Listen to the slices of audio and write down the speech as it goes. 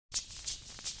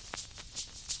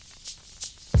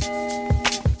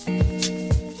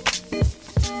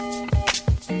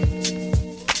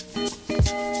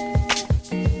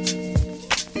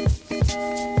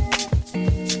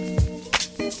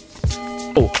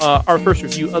Our first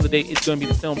review of the day is going to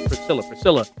be the film Priscilla.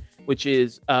 Priscilla, which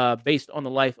is based on the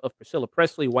life of Priscilla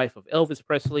Presley, wife of Elvis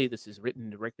Presley. This is written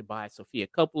and directed by Sofia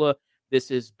Coppola.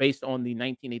 This is based on the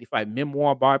 1985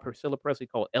 memoir by Priscilla Presley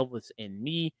called Elvis and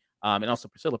Me. And also,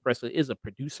 Priscilla Presley is a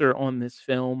producer on this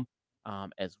film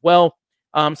as well.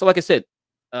 So, like I said,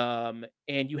 and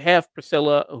you have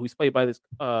Priscilla, who's played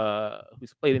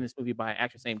in this movie by an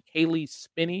actress named Kaylee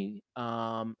Spinney,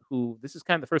 who this is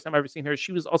kind of the first time I've ever seen her.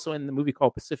 She was also in the movie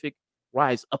called Pacific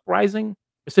Rim Uprising.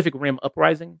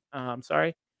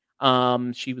 Sorry.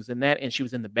 She was in that, and she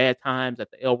was in the Bad Times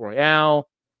at the El Royale.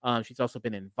 She's also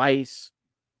been in Vice.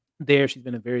 She's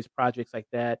been in various projects like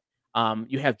that.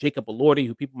 You have Jacob Elordi,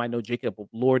 who people might know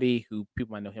who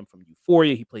people might know him from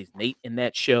Euphoria. He plays Nate in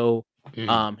that show.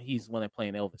 He's the one that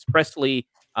playing Elvis Presley.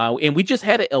 And we just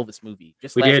had an Elvis movie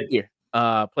last year,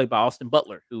 played by Austin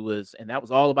Butler, and that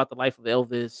was all about the life of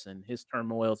Elvis and his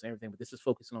turmoils and everything. But this is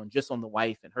focusing on the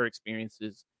wife and her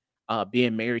experiences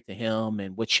being married to him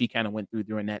and what she kind of went through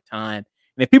during that time.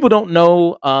 And if people don't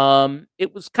know,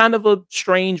 it was kind of a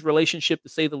strange relationship to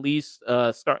say the least,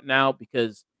 starting out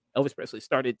because Elvis Presley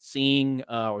started seeing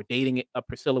or dating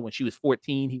Priscilla when she was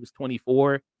 14. He was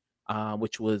 24,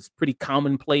 which was pretty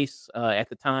commonplace at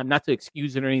the time. Not to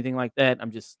excuse it or anything like that.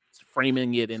 I'm just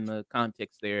framing it in the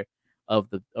context there of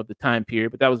the time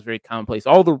period. But that was very commonplace.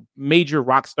 All the major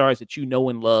rock stars that you know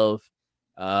and love,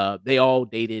 they all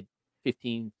dated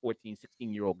 15, 14,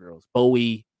 16-year-old girls.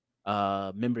 Bowie,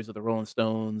 members of the Rolling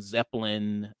Stones,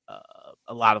 Zeppelin,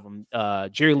 a lot of them.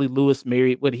 Jerry Lee Lewis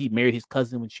married his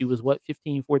cousin when she was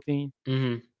 15, 14.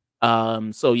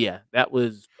 So yeah, that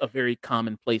was a very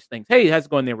commonplace thing. Hey, how's it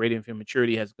going there? Rating for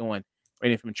Maturity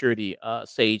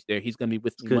Sage there. He's gonna be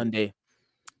with me Monday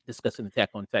discussing Attack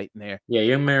on Titan there. Yeah,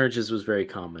 young marriages was very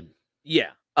common.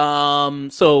 Yeah.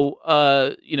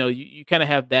 So you kind of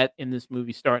have that in this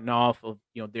movie starting off of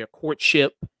their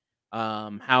courtship,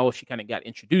 how she kind of got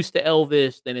introduced to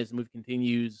Elvis. Then as the movie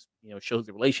continues, shows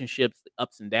the relationships, the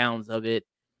ups and downs of it,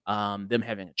 them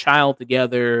having a child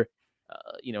together,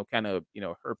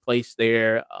 her place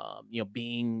there,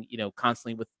 being,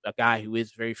 constantly with a guy who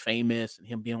is very famous and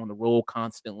him being on the road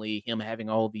constantly, him having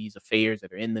all these affairs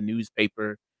that are in the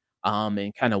newspaper,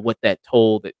 and kind of what that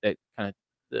told that kind of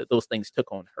those things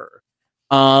took on her.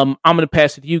 I'm going to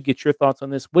pass it to you. Get your thoughts on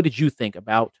this. What did you think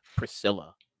about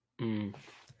Priscilla?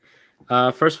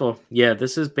 First of all, yeah,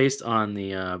 this is based on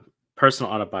the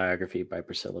personal autobiography by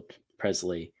Priscilla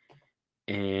Presley.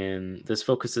 And this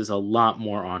focuses a lot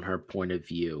more on her point of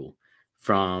view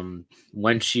from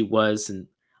when she was. And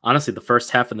honestly, the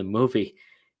first half of the movie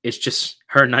is just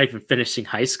her not even finishing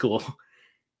high school.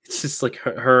 It's just like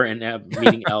her and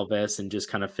meeting Elvis and just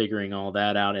kind of figuring all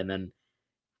that out. And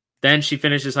then she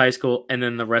finishes high school. And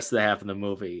then the rest of the half of the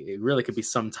movie, it really could be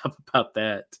summed up about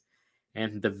that.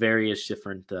 And the various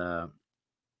different,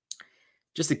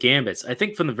 just the gambits. I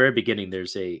think from the very beginning,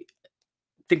 there's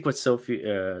with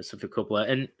Sofia Coppola,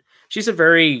 and she's a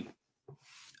very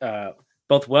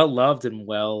both well-loved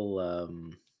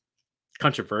and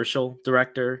controversial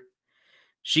director.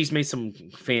 She's made some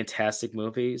fantastic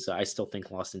movies. I still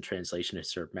think Lost in Translation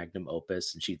is her magnum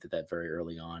opus, and she did that very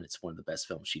early on. It's one of the best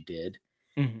films she did.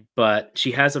 But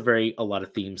she has a lot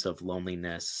of themes of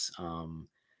loneliness,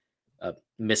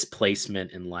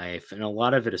 misplacement in life, and a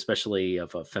lot of it, especially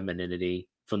of femininity,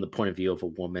 from the point of view of a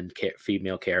woman,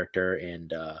 female character,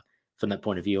 and from that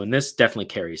point of view. And this definitely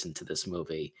carries into this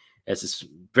movie, as it's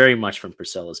very much from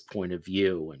Priscilla's point of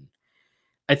view. And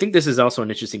I think this is also an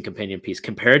interesting companion piece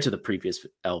compared to the previous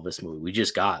Elvis movie we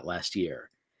just got last year,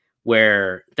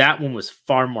 where that one was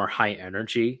far more high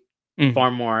energy,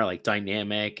 far more like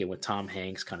dynamic, and with Tom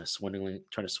Hanks kind of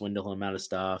trying to swindle him out of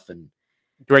stuff, and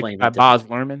directed by Baz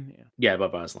Luhrmann. Yeah, by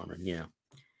Baz Luhrmann. Yeah.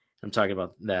 I'm talking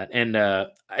about that. And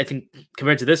I think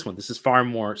compared to this one, this is far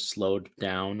more slowed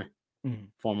down,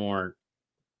 far more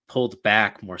pulled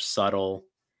back, more subtle.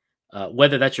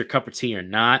 Whether that's your cup of tea or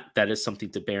not, that is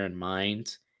something to bear in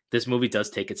mind. This movie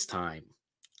does take its time,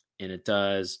 and it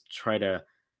does try to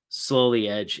slowly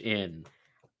edge in.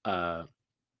 And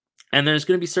there's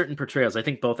going to be certain portrayals. I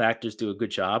think both actors do a good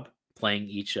job playing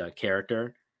each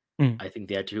character. I think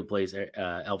the actor who plays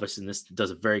Elvis in this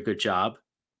does a very good job.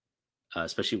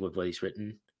 Especially with what he's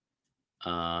written.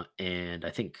 And I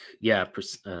think, the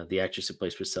actress who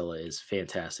plays Priscilla is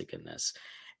fantastic in this.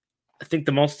 I think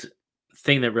the most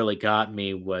thing that really got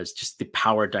me was just the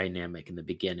power dynamic in the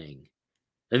beginning.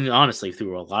 And honestly,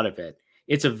 through a lot of it,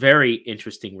 it's a very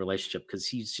interesting relationship because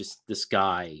he's just this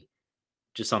guy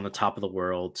just on the top of the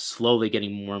world, slowly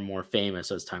getting more and more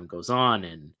famous as time goes on,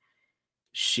 and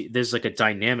there's like a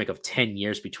dynamic of 10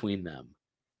 years between them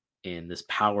and this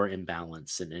power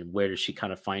imbalance, and where does she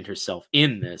kind of find herself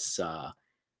in this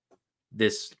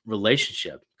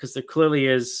relationship, because there clearly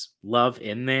is love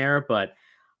in there, but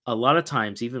a lot of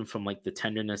times, even from like the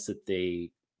tenderness that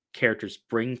the characters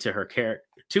bring to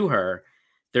her,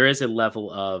 there is a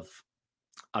level of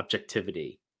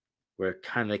objectivity where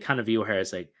they kind of view her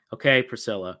as like, okay,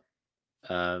 Priscilla,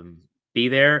 um, be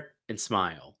there and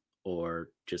smile, or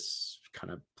just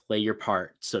kind of play your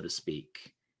part, so to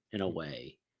speak, in a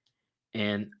way.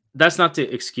 And that's not to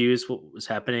excuse what was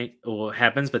happening or what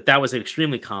happens, but that was an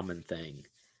extremely common thing.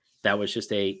 That was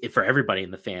just for everybody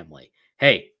in the family.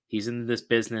 Hey, he's in this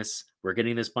business. We're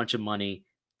getting this bunch of money.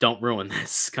 Don't ruin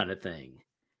this kind of thing.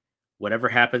 Whatever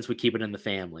happens, we keep it in the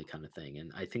family kind of thing.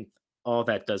 And I think all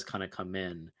that does kind of come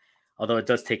in, although it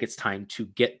does take its time to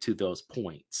get to those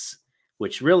points,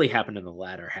 which really happened in the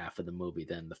latter half of the movie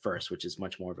than the first, which is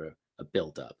much more of a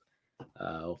build up.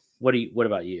 What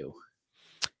about you?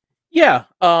 Yeah,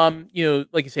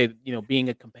 like you said, being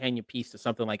a companion piece to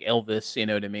something like Elvis, you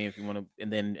know what I mean? If you want to, and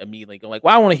then immediately go like,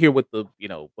 well, I want to hear what what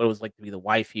it was like to be the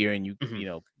wife here, and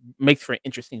Mhm. makes for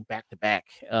interesting back to back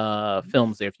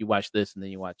films there. If you watch this and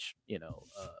then you watch,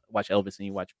 watch Elvis and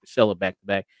you watch Priscilla back to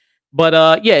back.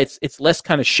 But yeah, it's less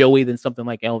kind of showy than something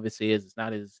like Elvis is. It's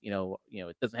not as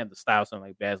it doesn't have the style of something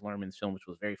like Baz Luhrmann's film, which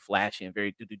was very flashy and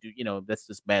very do. That's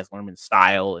just Baz Luhrmann's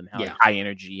style and how Yeah. high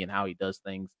energy and how he does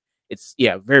things. It's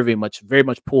yeah, very much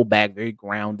pulled back, very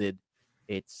grounded.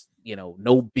 It's,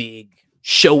 no big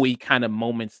showy kind of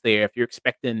moments there. If you're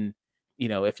expecting,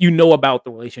 if you know about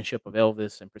the relationship of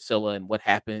Elvis and Priscilla and what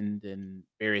happened and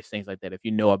various things like that, if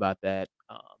you know about that,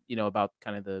 about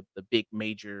kind of the big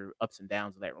major ups and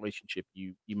downs of that relationship,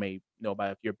 you may know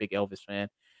about if you're a big Elvis fan.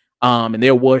 And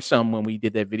there were some when we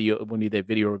did that video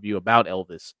review about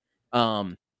Elvis.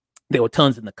 Um, there were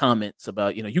tons in the comments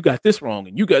about, you got this wrong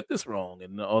and you got this wrong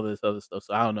and all this other stuff.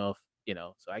 So I don't know if,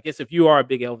 so I guess if you are a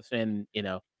big Elvis fan, maybe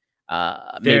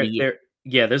There you, there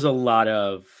yeah, there's a lot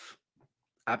of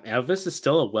Elvis is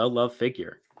still a well-loved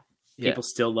figure. yeah, People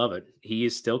still love it. He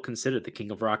is still considered the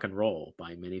king of rock and roll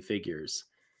by many figures.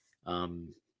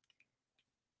 Um,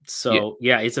 yeah, so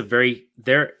yeah, it's a very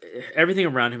there everything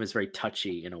around him is very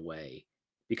touchy in a way,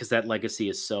 because that legacy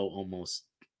is so almost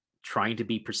trying to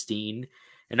be pristine.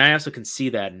 And I also can see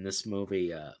that in this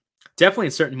movie. Definitely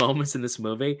in certain moments in this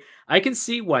movie, I can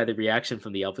see why the reaction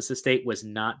from the Elvis estate was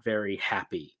not very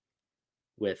happy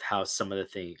with how some of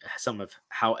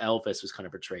how Elvis was kind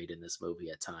of portrayed in this movie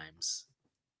at times.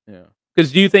 yeah.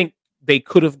 Because do you think they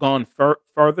could have gone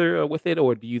further with it,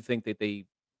 or do you think that they,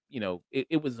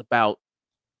 it was about,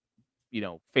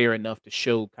 fair enough to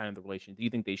show kind of the relation? Do you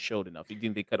think they showed enough? Do you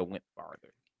think they could have went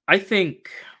farther? I think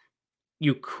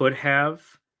you could have,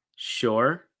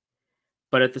 sure,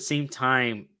 but at the same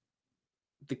time,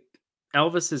 the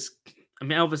Elvis is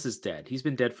Elvis is dead. He's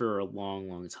been dead for a long,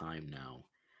 long time now.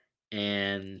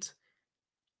 And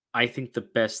I think the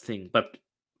best thing but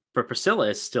Priscilla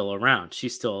is still around.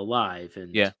 She's still alive,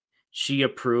 and Yeah, she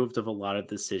approved of a lot of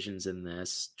decisions in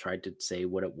this, tried to say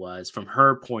what it was from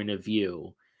her point of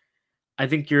view. I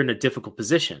think you're in a difficult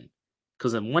position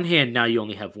because on one hand, now you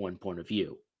only have one point of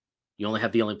view. You only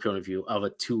have the only point of view of a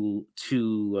two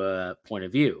point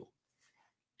of view,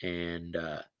 and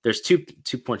there's two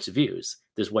points of views.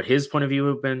 There's what his point of view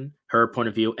have been, her point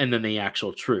of view, and then the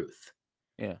actual truth.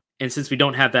 yeah, And since we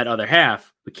don't have that other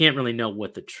half, we can't really know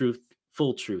what the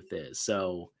full truth is.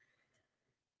 So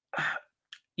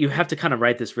you have to kind of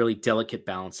write this really delicate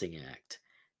balancing act.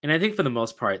 And I think for the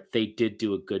most part, they did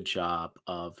do a good job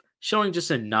of showing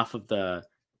just enough of the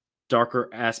darker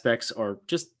aspects, or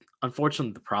just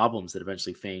unfortunately the problems that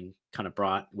eventually Fane kind of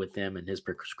brought with him and his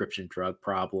prescription drug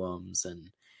problems and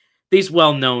these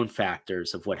well-known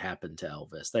factors of what happened to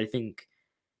Elvis. I think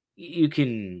you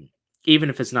can, even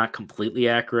if it's not completely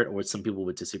accurate or some people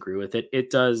would disagree with it, it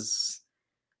does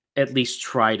at least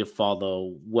try to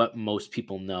follow what most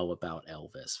people know about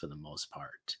Elvis for the most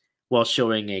part, while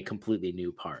showing a completely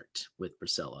new part with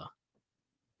Priscilla.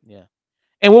 yeah.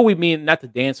 And what we mean, not to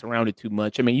dance around it too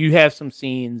much. I mean, you have some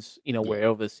scenes, where Yeah.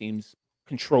 Elvis seems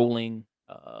controlling,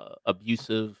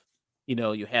 abusive.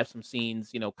 You have some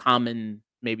scenes, common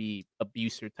maybe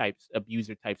abuser type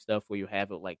stuff where you have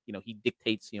it like, he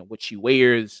dictates, what she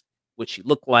wears, what she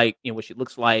what she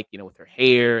looks like, with her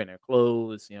hair and her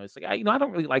clothes. It's like I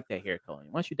don't really like that hair coloring.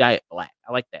 Why don't you dye it black?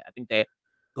 I like that. I think that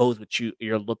goes with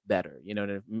your look better. And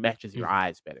it matches your Mhm.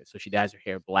 eyes better. So she dyes her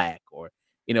hair black, or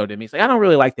You know what I mean? It's like, "I don't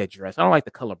really like that dress. I don't like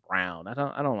the color brown. I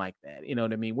don't like that." You know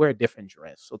what I mean? Wear a different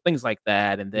dress. So things like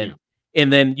that, Yeah.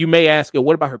 and then you may ask her,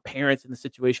 "What about her parents in the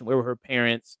situation? Where were her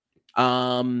parents?"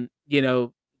 You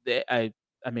know, they I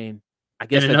mean, I In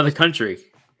guess that another just country.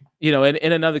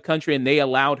 in another country, and they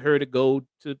allowed her to go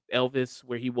to Elvis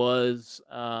where he was,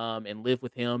 and live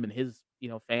with him and his,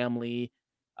 family.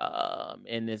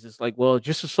 And it's just like, well,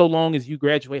 just so long as you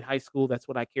graduate high school, that's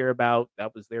what I care about.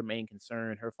 That was their main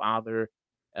concern. Her father,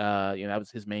 that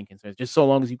was his main concern. Just so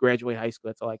long as you graduate high school,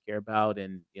 that's all I care about.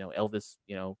 And Elvis,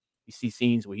 you see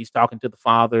scenes where he's talking to the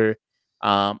father.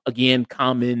 Again,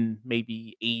 common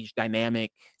maybe age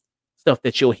dynamic stuff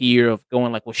that you'll hear of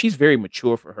going like, well, she's very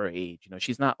mature for her age.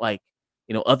 She's not like,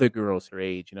 other girls her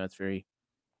age. It's very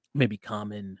maybe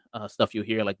common stuff you'll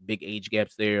hear, like big age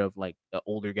gaps there of like the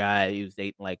older guy who's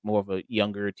dating like more of a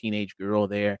younger teenage girl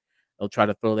there. They'll try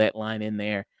to throw that line in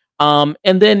there. And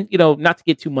then, not to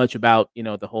get too much about,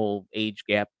 the whole age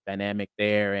gap dynamic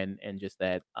there and just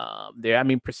that there. I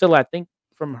mean, Priscilla, I think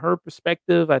from her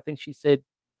perspective, I don't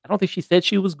think she said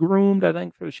she was groomed. I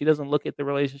think she doesn't look at the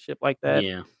relationship like that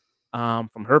Yeah.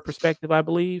 from her perspective, I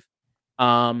believe.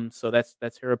 So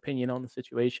that's her opinion on the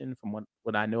situation from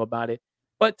what I know about it.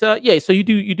 But yeah, so you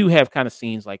do have kind of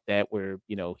scenes like that where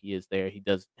he is there. He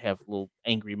does have little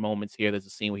angry moments here. There's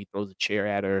a scene where he throws a chair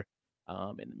at her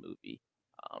in the movie.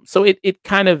 So it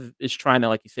kind of is trying to,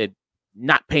 like you said,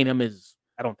 not paint him as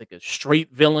I don't think a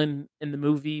straight villain in the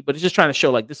movie, but it's just trying to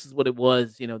show like this is what it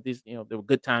was. These there were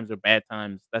good times or bad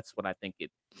times. That's what I think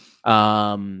it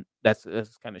that's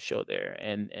kind of show there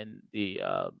and the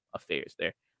affairs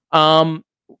there. Um,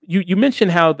 you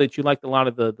mentioned how that you liked a lot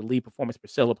of the lead performance,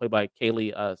 Priscilla, played by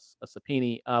Kaylee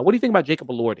Sapini. What do you think about Jacob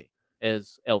Elordi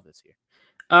as Elvis here?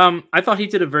 I thought he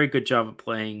did a very good job of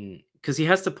playing because he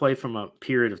has to play from a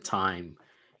period of time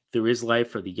through his life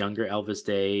for the younger Elvis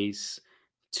days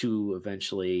to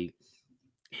eventually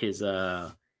his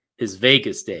uh his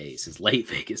Vegas days, his late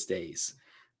Vegas days,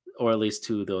 or at least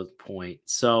to those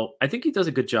points. So I think he does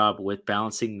a good job with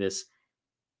balancing this.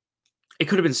 It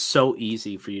could have been so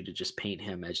easy for you to just paint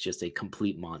him as just a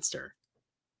complete monster.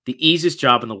 The easiest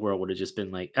job in the world would have just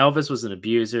been like Elvis was an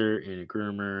abuser and a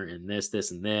groomer and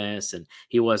this, and this, and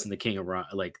he wasn't the king of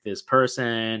like this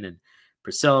person, and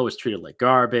Priscilla was treated like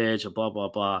garbage, and blah blah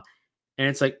blah. And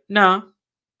it's like, no,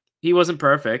 he wasn't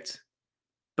perfect,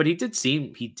 but he did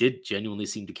genuinely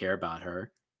seem to care about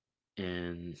her,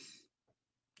 and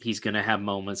he's gonna have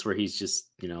moments where he's just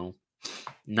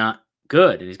not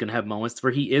good, and he's gonna have moments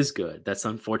where he is good. That's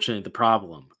unfortunately the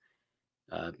problem.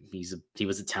 He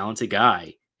was a talented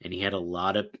guy, and he had a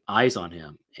lot of eyes on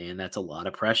him, and that's a lot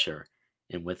of pressure.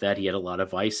 And with that, he had a lot of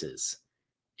vices,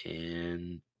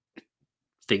 and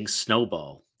things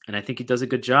snowball. And I think he does a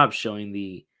good job showing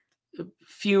the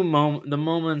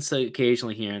moments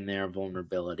occasionally here and there of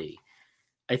vulnerability.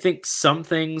 I think some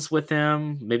things with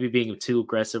him, maybe being too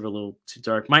aggressive, or a little too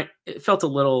dark, it felt a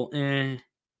little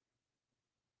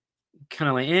kind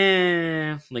of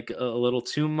like a little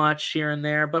too much here and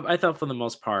there. But I thought for the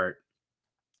most part,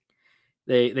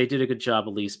 they did a good job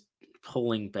at least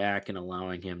pulling back and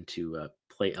allowing him to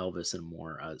play Elvis in a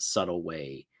more subtle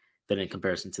way than in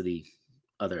comparison to the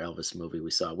other Elvis movie we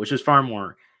saw, which was far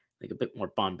more like a bit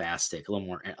more bombastic, a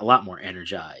lot more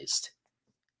energized.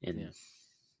 Yeah.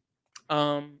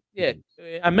 And Yeah,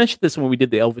 I mentioned this when we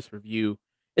did the Elvis review.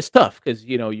 It's tough because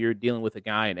you're dealing with a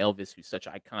guy in Elvis who's such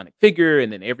an iconic figure,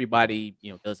 and then everybody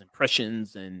does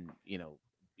impressions, and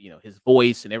his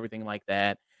voice and everything like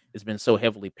that has been so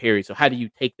heavily parodied. So how do you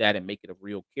take that and make it a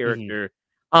real mhm, character?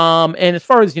 And as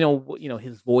far as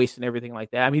his voice and everything like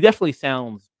that, I mean, he definitely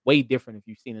sounds way different if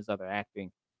you've seen his other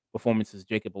acting performances.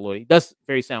 Jacob Elordi he does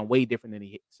very sound way different than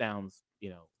he sounds,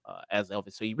 as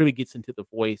Elvis. So he really gets into the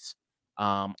voice.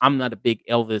 I'm not a big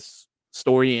Elvis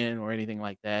historian or anything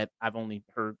like that. I've only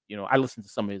heard, I listen to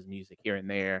some of his music here and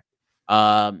there.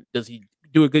 Does he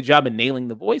do a good job in nailing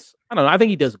the voice? I don't know. I think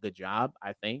he does a good job.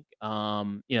 I think.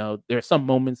 There are some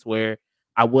moments where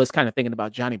I was kind of thinking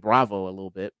about Johnny Bravo a little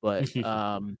bit, but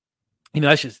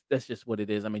that's just what it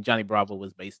is. I mean, Johnny Bravo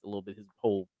was based a little bit. His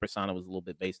whole persona was a little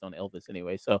bit based on Elvis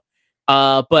anyway. So,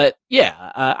 but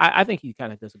yeah, I think he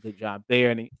kind of does a good job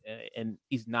there, and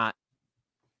he's not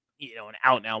an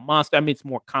out and out monster. I mean, it's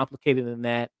more complicated than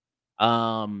that.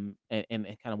 And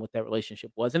kind of what that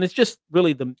relationship was. And it's just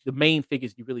really the main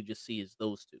figures you really just see is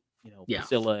those two, yeah,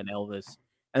 Priscilla and Elvis.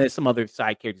 And there's some other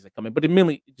side characters that come in, but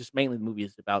mainly the movie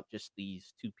is about just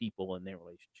these two people and their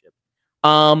relationship.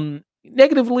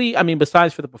 Negatively, I mean,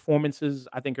 besides for the performances,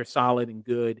 I think are solid and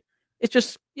good. It's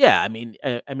just, yeah, I mean,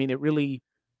 it really,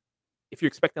 if you're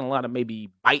expecting a lot of maybe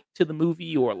bite to the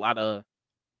movie or a lot of,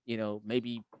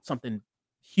 maybe something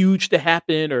huge to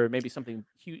happen or maybe something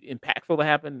impactful to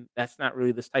happen. That's not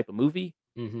really this type of movie.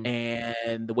 Hmm.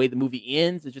 And the way the movie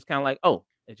ends, it's just kind of like, oh,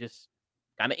 it just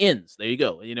kind of ends. There you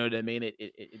go. You know what I mean? It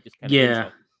just kind of ends Yeah.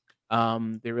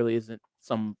 like there really isn't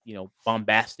some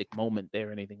bombastic moment there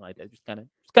or anything like that. It just kind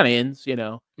of ends.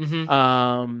 Hmm.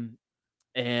 Um,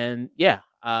 and yeah,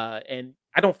 and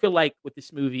I don't feel like with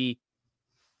this movie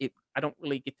I don't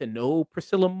really get to know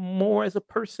Priscilla more as a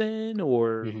person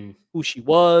or Hmm. who she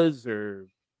was or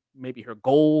maybe her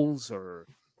goals or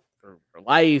her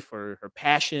life or her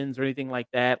passions or anything like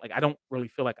that. Like I don't really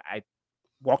feel like I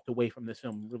walked away from this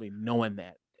film really knowing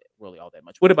that really all that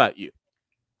much. What about you?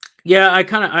 Yeah,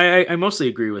 I mostly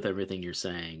agree with everything you're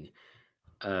saying.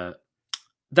 Uh,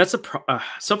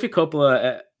 Sofia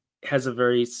Coppola has a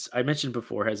very I mentioned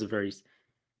before has a very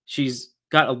she's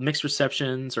got a mixed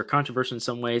receptions or controversy in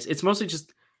some ways. It's mostly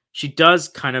just she does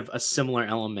kind of a similar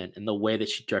element in the way that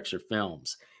she directs her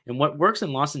films. And what works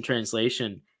in Lost in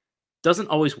Translation doesn't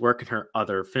always work in her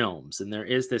other films. And there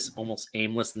is this almost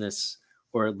aimlessness,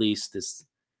 or at least this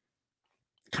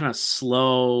kind of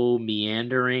slow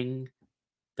meandering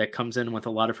that comes in with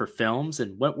a lot of her films.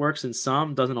 And what works in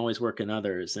some doesn't always work in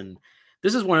others. And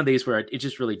this is one of these where it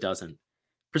just really doesn't.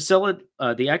 Priscilla,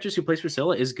 the actress who plays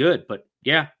Priscilla, is good, but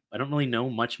yeah, I don't really know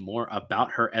much more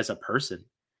about her as a person.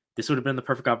 This would have been the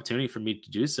perfect opportunity for me to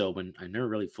do so, when I never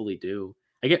really fully do.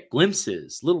 I get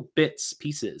glimpses, little bits,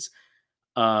 pieces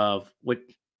of what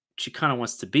she kind of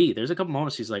wants to be. There's a couple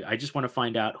moments she's like, "I just want to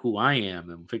find out who I am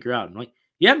and figure out." I'm like,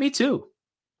 "Yeah, me too.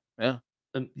 Yeah.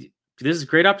 This is a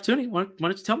great opportunity. Why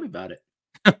don't you tell me about it?"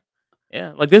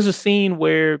 Yeah, like there's a scene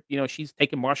where, she's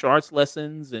taking martial arts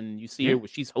lessons and you see Yeah, her where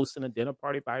she's hosting a dinner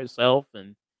party by herself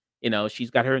and she's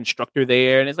got her instructor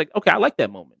there and it's like, okay, I like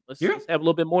that moment. Let's yeah. let's have a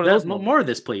little bit more of those moments. More of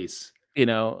this, please.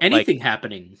 Like Anything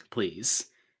happening, please.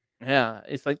 yeah,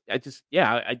 it's like I just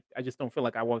don't feel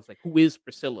like I was like, who is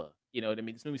Priscilla? You know what I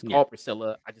mean? This movie's Yeah, called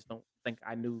Priscilla. I just don't think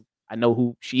I know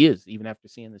who she is even after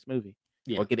seeing this movie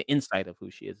yeah, or get an insight of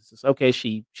who she is. It's just okay,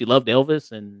 she loved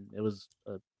Elvis and it was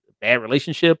a bad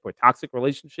relationship or toxic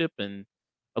relationship and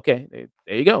okay,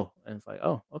 there you go. And it's like,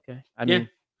 oh, okay. I yeah. mean,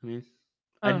 I mean,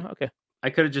 I okay. I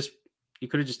could have just you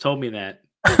could have just told me that.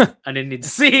 I didn't need to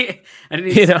see it. I didn't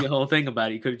need to you see know? the whole thing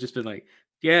about it. You could have just been like,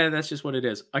 "Yeah, that's just what it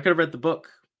is." I could have read the book,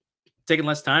 taken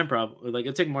less time, probably. Like,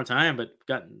 it'd taken more time, but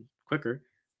gotten quicker.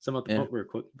 Some of the Yeah. book were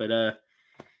quick, but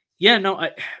yeah, no,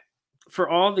 I for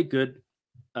all the good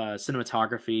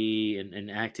cinematography and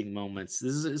acting moments,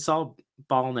 it's all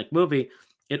bottleneck movie.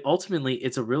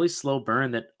 It's a really slow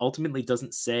burn that ultimately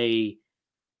doesn't say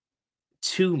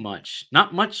too much.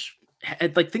 Not much.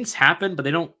 Like, things happen, but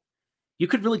they don't. You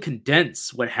could really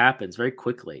condense what happens very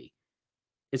quickly.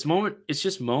 It's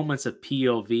just moments of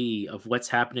POV of what's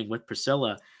happening with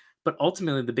Priscilla, but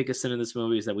ultimately the biggest sin in this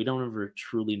movie is that we don't ever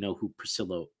truly know who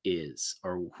Priscilla is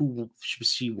or who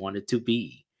she wanted to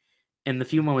be. And the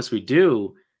few moments we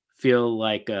do feel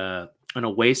like an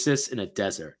oasis in a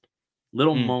desert.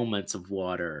 Little Mm, moments of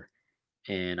water,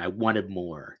 and I wanted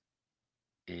more.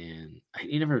 And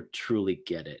you never truly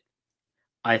get it.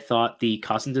 I thought the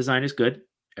costume design is good.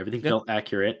 Everything yeah. felt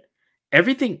accurate.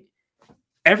 Everything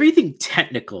everything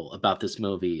technical about this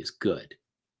movie is good.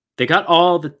 They got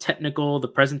all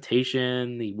the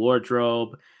presentation, the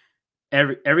wardrobe,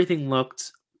 everything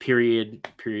looked period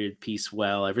piece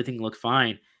well. Everything looked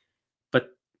fine,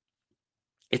 but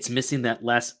it's missing that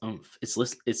last oomph.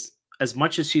 It's as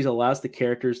much as she allows the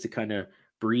characters to kind of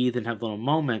breathe and have little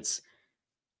moments.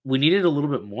 We needed a little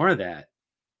bit more of that,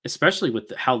 especially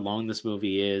with how long this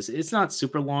movie is. It's not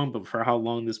super long, but for how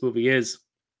long this movie is,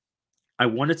 I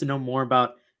wanted to know more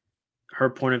about her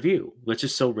point of view, which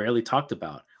is so rarely talked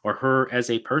about, or her as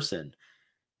a person.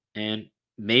 And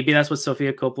maybe that's what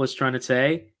Sofia Coppola is trying to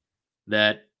say,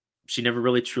 that she never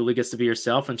really truly gets to be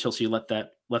herself until she left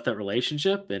that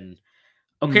relationship. And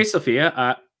okay, Mm,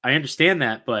 Sophia, I understand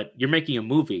that, but you're making a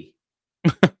movie.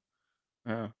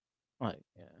 yeah. Like,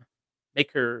 yeah.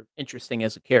 Make her interesting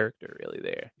as a character really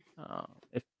there.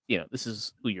 If this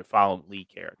is who you're following lead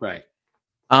character. Right.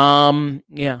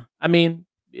 Yeah. I mean,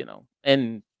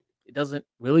 and it doesn't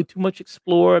really too much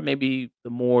explore maybe the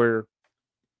more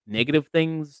negative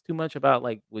things too much about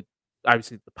like with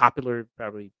obviously the popular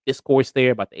probably discourse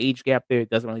there about the age gap there. It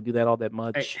doesn't really do that all that I,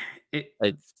 much. it,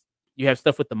 It's you have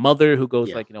stuff with the mother who goes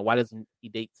yeah. like, why doesn't he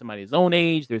date somebody his own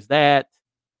age? There's that.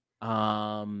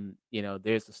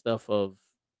 There's the stuff of,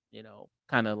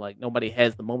 kind of like nobody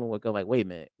has the moment where go like, wait a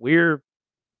minute, we're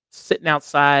sitting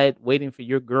outside waiting for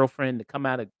your girlfriend to come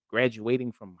out of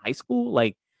graduating from high school,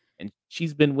 like, and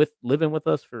she's been living with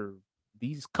us for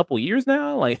these couple years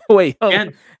now. Like, wait, oh,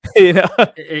 And you know,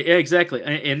 exactly.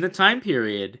 In the time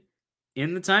period,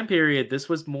 in the time period, this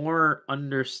was more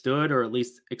understood or at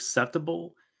least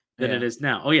acceptable than it Yeah. is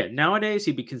now. Oh yeah, nowadays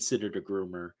he'd be considered a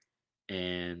groomer,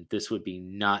 and this would be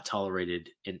not tolerated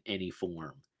in any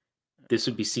form. This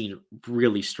would be seen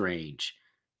really strange.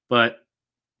 But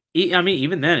I mean,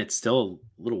 even then, it's still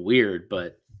a little weird.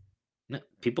 But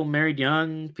people married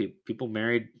young. People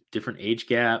married different age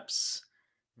gaps.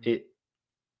 It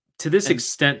To this And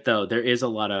extent, though, there is a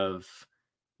lot of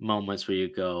moments where you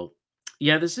go,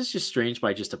 "Yeah, this is just strange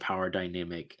by just a power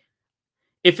dynamic."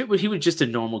 If he was just a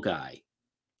normal guy,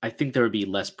 I think there would be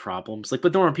less problems. Like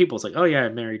with normal people, it's like, "Oh yeah, I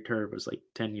married her. Was like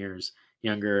 10 years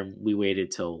younger, and we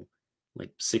waited till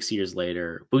like 6 years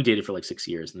later. We dated for like 6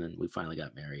 years, and then we finally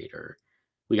got married, or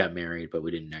we got married, but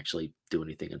we didn't actually do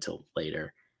anything until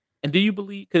later." do you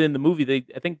believe? Because in the movie,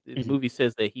 I think the Mhm. movie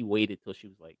says that he waited till she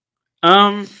was like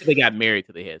Um, they got married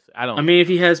till they had. I I don't mean, know. if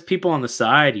he has people on the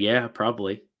side, yeah,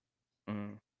 probably.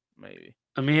 Maybe.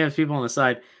 I mean, he has people on the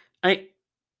side. I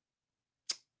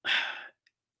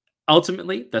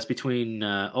Ultimately, that's between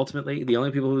ultimately the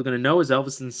only people who are going to know is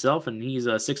Elvis himself, and he's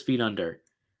 6 feet under.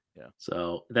 Yeah.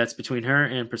 So that's between her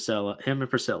and Priscilla, him and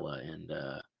Priscilla, and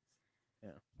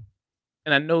Yeah.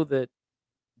 And I know that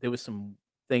there was some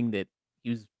thing that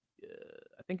he was.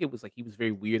 I think it was like he was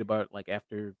very weird about like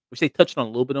after, which they touched on a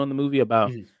little bit on the movie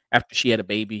about mhm. after she had a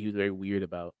baby. He was very weird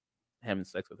about having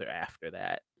sex with her after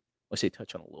that, which they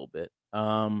touch on a little bit.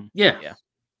 Yeah, Yeah,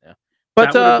 yeah.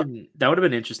 But that would have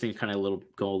been interesting to kind of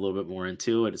go a little bit more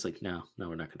into it. It's like no, no,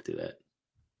 we're not going to do that.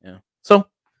 yeah. So,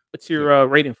 what's Yeah. your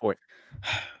rating for it?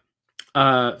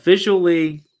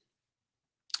 Visually,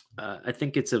 I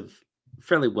think it's a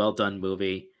fairly well done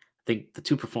movie. I think the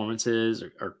two performances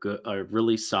are good, are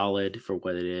really solid for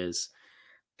what it is.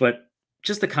 But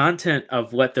just the content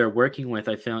of what they're working with,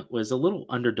 I felt was a little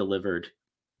underdelivered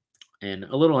and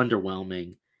a little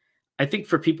underwhelming. I think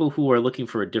for people who are looking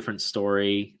for a different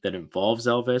story that involves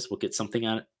Elvis, might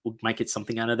get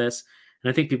something out of this. And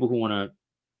I think people who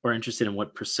are interested in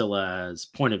what Priscilla's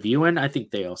point of view in, I think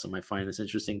they also might find this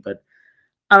interesting. But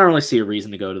I don't really see a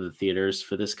reason to go to the theaters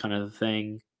for this kind of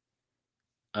thing.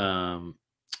 Um,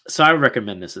 so I would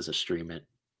recommend this as a stream it.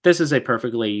 This is a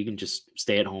perfectly you can just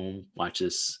stay at home, watch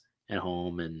this at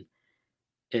home, and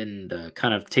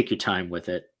kind of take your time with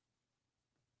it.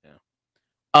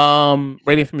 Yeah.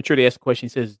 Rating for maturity asks a question. He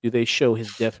says, "Do they show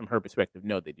his death from her perspective?"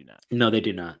 No, they do not. No, they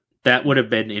do not. That would have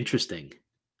been interesting.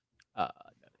 No,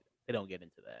 they don't get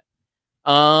into that.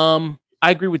 I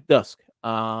agree with Dusk.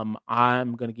 I'm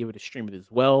gonna give it a stream it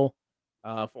as well.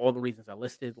 For all the reasons I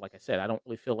listed. Like I said, I don't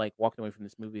really feel like walking away from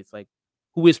this movie. It's like,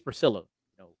 who is Priscilla?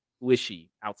 Who is she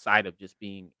outside of just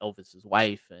being Elvis's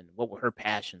wife? And what were her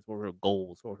passions? What were her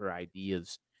goals? What were her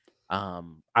ideas? I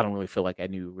don't really feel like I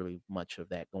knew really much of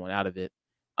that going out of it.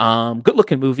 Good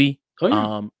looking movie. Oh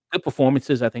yeah. Good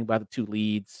performances, I think, by the two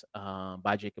leads,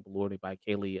 by Jacob Elordi, by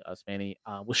Kaylee Spani.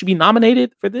 Will she be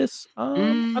nominated for this? I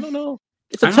Mm, don't know.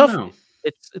 It's a I don't tough know.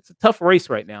 it's a tough race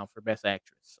right now for Best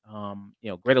Actress.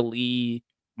 Greta Lee,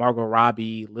 Margot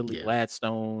Robbie, Lily Yeah.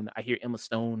 Gladstone. I hear Emma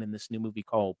Stone in this new movie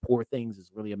called Poor Things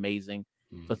is really amazing.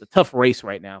 So Mm, it's a tough race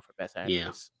right now for Best yeah.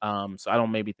 Actress. So I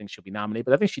don't maybe think she'll be nominated,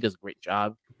 but I think she does a great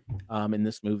job in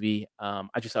this movie. I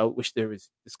wish there was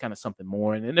this kind of something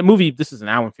more. And in the movie, this is an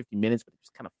hour and 50 minutes, but it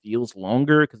just kind of feels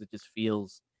longer because it just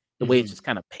feels the way it's Mhm. just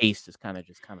kind of paced is kind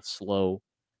of slow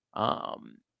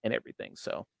and everything.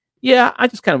 So yeah, I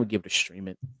just kind of would give it a stream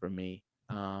it for me.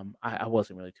 I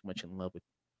wasn't really too much in love with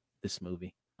this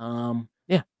movie.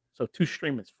 Yeah. So two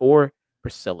streamers for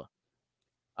Priscilla.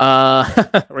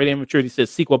 Radio Maturity says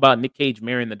sequel about Nick Cage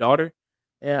marrying the daughter.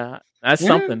 Yeah, that's Yeah,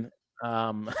 something.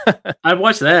 Um, I'd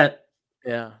watch that.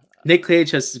 yeah, Nick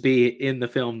Cage has to be in the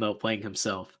film though, playing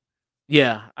himself.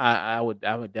 yeah. I would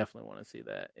definitely want to see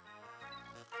that.